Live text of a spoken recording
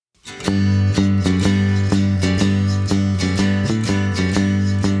Well,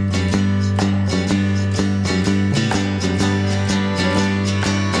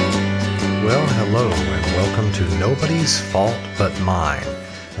 hello, and welcome to Nobody's Fault But Mine,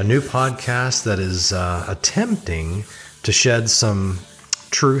 a new podcast that is attempting to shed some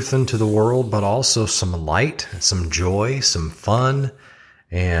truth into the world, but also some light, some joy, some fun,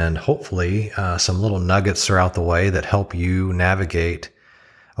 and hopefully some little nuggets throughout the way that help you navigate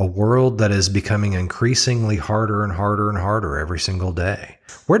a world that is becoming increasingly harder and harder and harder every single day.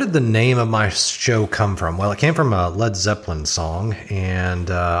 Where did the name of my show come from? Well, it came from a Led Zeppelin song, and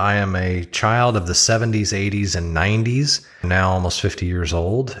I am a child of the 70s, 80s, and 90s, now almost 50 years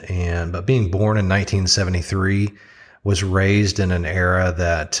old, but being born in 1973, was raised in an era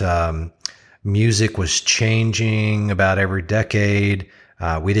that music was changing about every decade.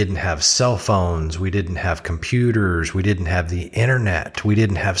 We didn't have cell phones. We didn't have computers. We didn't have the internet. We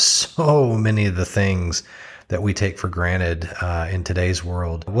didn't have so many of the things that we take for granted in today's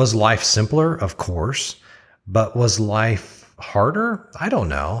world. Was life simpler? Of course. But was life harder? I don't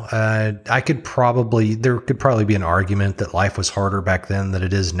know. There could probably be an argument that life was harder back then than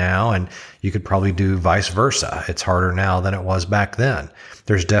it is now. And you could probably do vice versa. It's harder now than it was back then.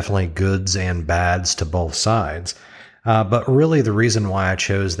 There's definitely goods and bads to both sides. But really the reason why I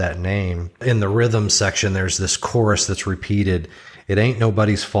chose that name, in the rhythm section, there's this chorus that's repeated. It ain't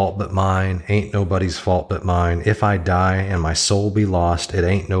nobody's fault but mine, ain't nobody's fault but mine. If I die and my soul be lost, it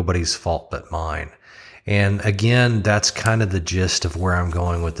ain't nobody's fault but mine. And again, that's kind of the gist of where I'm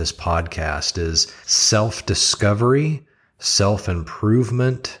going with this podcast is self-discovery,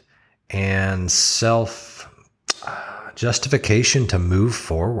 self-improvement, and self-justification to move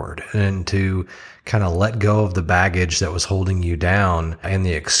forward and to kind of let go of the baggage that was holding you down and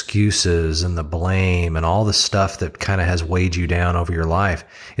the excuses and the blame and all the stuff that kind of has weighed you down over your life.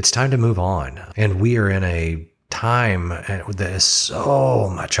 It's time to move on. And we are in a time that is so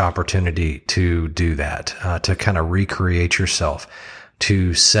much opportunity to do that, to kind of recreate yourself,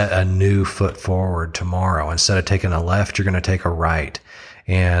 to set a new foot forward tomorrow. Instead of taking a left, you're going to take a right.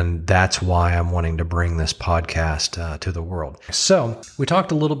 And that's why I'm wanting to bring this podcast to the world. So we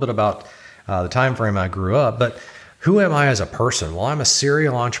talked a little bit about the time frame I grew up, but who am I as a person? Well, I'm a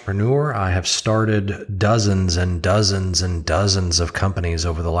serial entrepreneur. I have started dozens and dozens and dozens of companies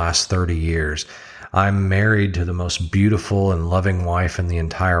over the last 30 years. I'm married to the most beautiful and loving wife in the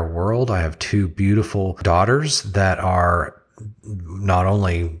entire world. I have two beautiful daughters that are not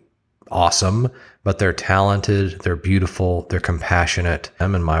only awesome, but they're talented, they're beautiful, they're compassionate.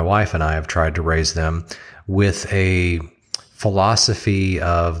 And my wife and I have tried to raise them with a philosophy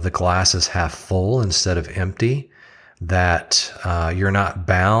of the glass is half full instead of empty, that you're not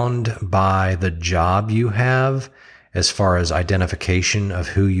bound by the job you have as far as identification of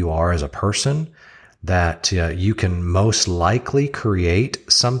who you are as a person, that you can most likely create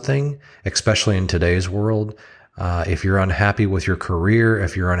something, especially in today's world. If you're unhappy with your career,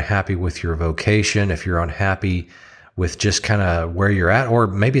 if you're unhappy with your vocation, if you're unhappy with just kind of where you're at, or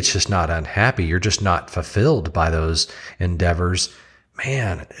maybe it's just not unhappy, you're just not fulfilled by those endeavors,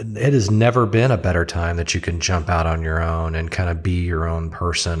 man, it has never been a better time that you can jump out on your own and kind of be your own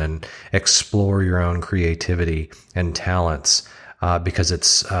person and explore your own creativity and talents, because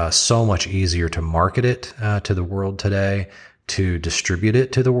it's so much easier to market it to the world today, to distribute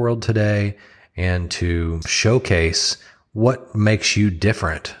it to the world today, and to showcase what makes you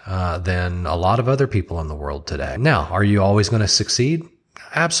different than a lot of other people in the world today. Now, are you always going to succeed?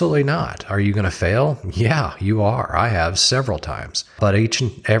 Absolutely not. Are you going to fail? Yeah, you are. I have several times. But each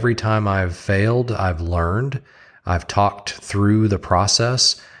and every time I've failed, I've learned. I've talked through the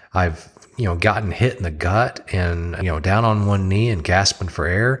process. I've, gotten hit in the gut and, down on one knee and gasping for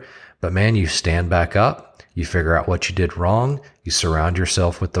air. But man, you stand back up. You figure out what you did wrong. You surround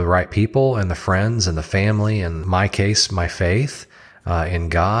yourself with the right people and the friends and the family, and in my case, my faith in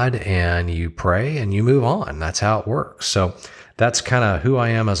God, and you pray and you move on. That's how it works. So that's kind of who I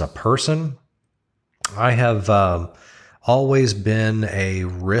am as a person. I have always been a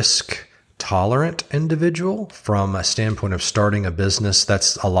risk tolerant individual from a standpoint of starting a business.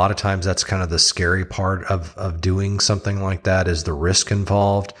 That's a lot of times that's kind of the scary part of doing something like that, is the risk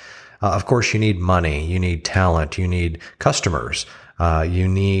involved. Of course, you need money, you need talent, you need customers, you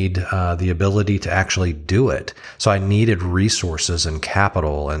need the ability to actually do it. So I needed resources and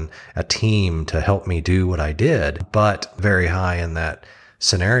capital and a team to help me do what I did. But very high in that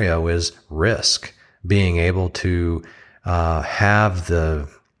scenario is risk, being able to have the,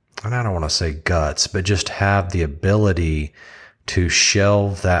 and I don't want to say guts, but just have the ability to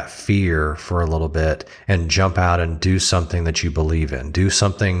shelve that fear for a little bit and jump out and do something that you believe in, do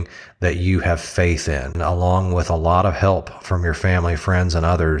something that you have faith in, along with a lot of help from your family, friends, and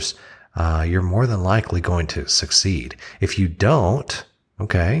others. You're more than likely going to succeed. If you don't,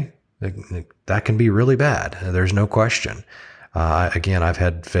 okay, that can be really bad. There's no question. Again, I've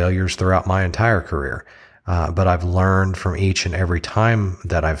had failures throughout my entire career, but I've learned from each and every time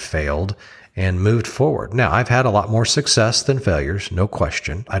that I've failed and moved forward. Now, I've had a lot more success than failures, no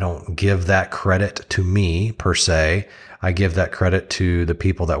question. I don't give that credit to me per se. I give that credit to the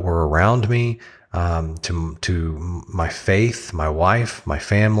people that were around me, to my faith, my wife, my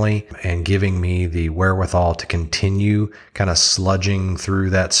family, and giving me the wherewithal to continue kind of sludging through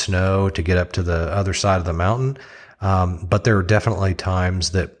that snow to get up to the other side of the mountain. But there are definitely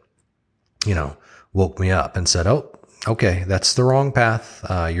times that, woke me up and said, oh, okay, that's the wrong path.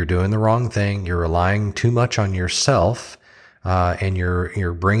 You're doing the wrong thing. You're relying too much on yourself. And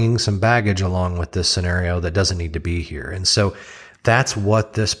you're bringing some baggage along with this scenario that doesn't need to be here. And so that's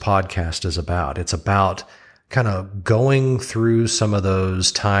what this podcast is about. It's about kind of going through some of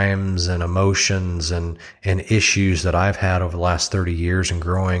those times and emotions and issues that I've had over the last 30 years and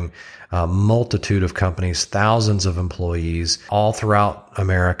growing a multitude of companies, thousands of employees all throughout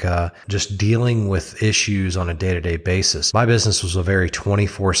America, just dealing with issues on a day-to-day basis. My business was a very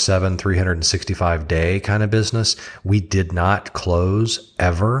 24/7, 365-day kind of business. We did not close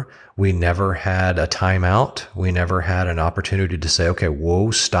ever. We never had a timeout. We never had an opportunity to say, okay,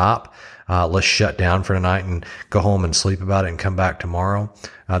 whoa, stop. Let's shut down for tonight and go home and sleep about it and come back tomorrow.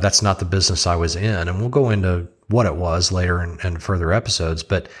 That's not the business I was in. And we'll go into what it was later in further episodes.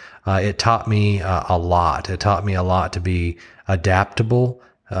 But it taught me a lot. It taught me a lot to be adaptable,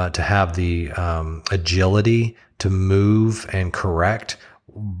 to have the agility to move and correct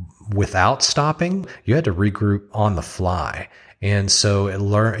without stopping. You had to regroup on the fly. And so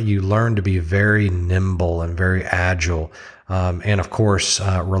you learn to be very nimble and very agile. And of course,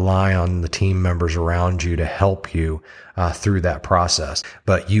 rely on the team members around you to help you through that process.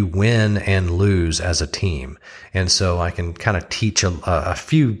 But you win and lose as a team. And so I can kind of teach a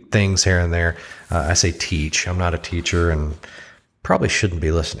few things here and there. I say teach. I'm not a teacher and probably shouldn't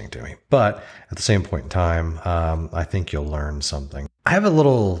be listening to me. But at the same point in time, I think you'll learn something. I have a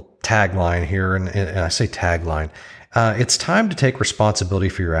little tagline here, and I say tagline. It's time to take responsibility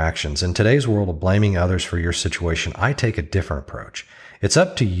for your actions. In today's world of blaming others for your situation, I take a different approach. It's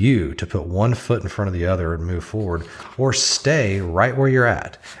up to you to put one foot in front of the other and move forward, or stay right where you're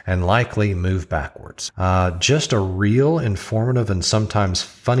at and likely move backwards. Just a real, informative, and sometimes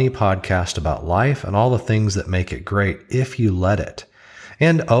funny podcast about life and all the things that make it great if you let it.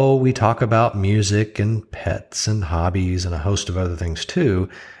 And we talk about music and pets and hobbies and a host of other things too.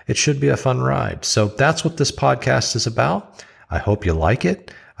 It should be a fun ride. So that's what this podcast is about. I hope you like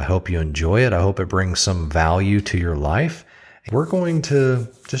it. I hope you enjoy it. I hope it brings some value to your life. We're going to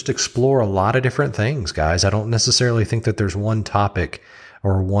just explore a lot of different things, guys. I don't necessarily think that there's one topic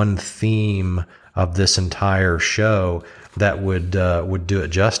or one theme of this entire show that would do it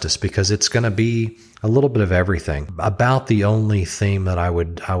justice, because it's going to be a little bit of everything. About the only theme that I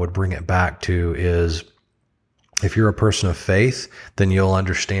would bring it back to is, if you're a person of faith, then you'll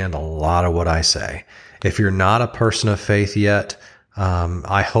understand a lot of what I say. If you're not a person of faith yet,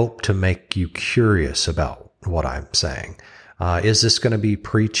 I hope to make you curious about what I'm saying. Is this going to be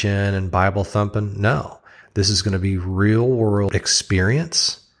preaching and Bible thumping? No. This is going to be real world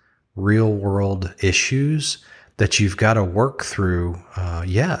experience, real world issues that you've got to work through.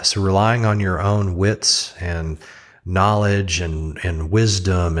 Yes, relying on your own wits and knowledge and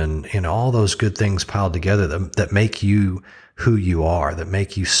wisdom and all those good things piled together that make you who you are, that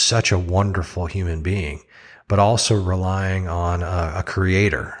make you such a wonderful human being, but also relying on a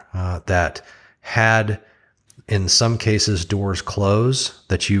creator that had, in some cases, doors close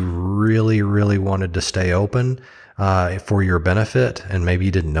that you really, really wanted to stay open for your benefit, and maybe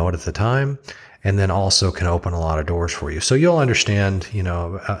you didn't know it at the time, and then also can open a lot of doors for you. So you'll understand,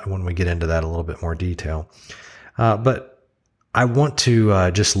 when we get into that a little bit more detail. But I want to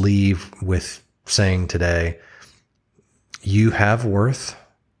just leave with saying today, you have worth,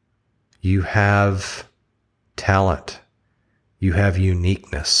 you have talent, you have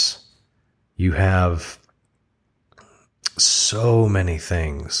uniqueness, you have so many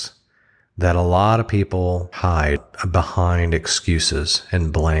things that a lot of people hide behind excuses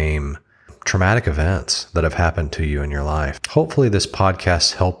and blame, traumatic events that have happened to you in your life. Hopefully this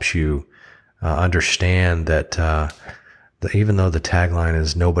podcast helps you understand that even though the tagline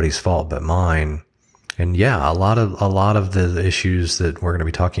is nobody's fault but mine, And yeah, a lot of the issues that we're going to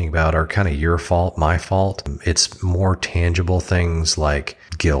be talking about are kind of your fault, my fault. It's more tangible things like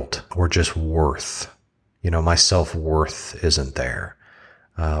guilt or just worth. My self-worth isn't there.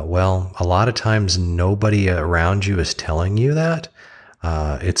 Well, a lot of times nobody around you is telling you that.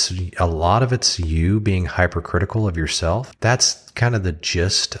 It's a lot of it's you being hypercritical of yourself. That's kind of the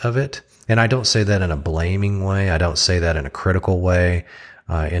gist of it. And I don't say that in a blaming way. I don't say that in a critical way.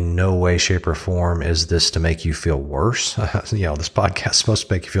 In no way, shape, or form is this to make you feel worse. This podcast is supposed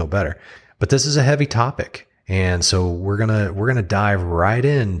to make you feel better, but this is a heavy topic. And so we're going to dive right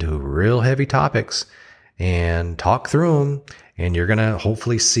into real heavy topics and talk through them. And you're going to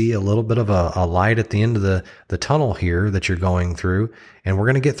hopefully see a little bit of a light at the end of the tunnel here that you're going through. And we're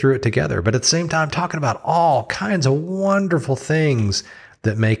going to get through it together. But at the same time, talking about all kinds of wonderful things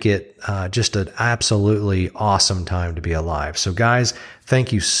that make it just an absolutely awesome time to be alive. So guys,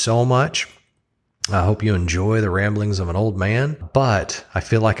 thank you so much. I hope you enjoy the ramblings of an old man, but I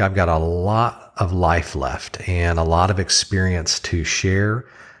feel like I've got a lot of life left and a lot of experience to share.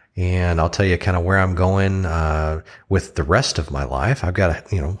 And I'll tell you kind of where I'm going with the rest of my life. I've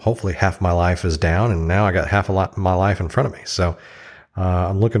got, hopefully half my life is down, and now I got half of my life in front of me. So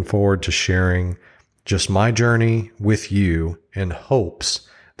I'm looking forward to sharing just my journey with you in hopes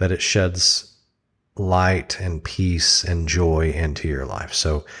that it sheds light and peace and joy into your life.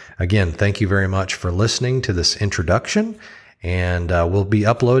 So again, thank you very much for listening to this introduction. And we'll be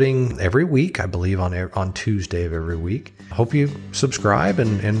uploading every week, I believe on Tuesday of every week. Hope you subscribe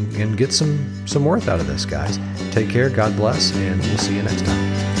and get some worth out of this, guys. Take care. God bless. And we'll see you next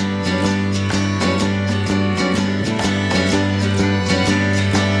time.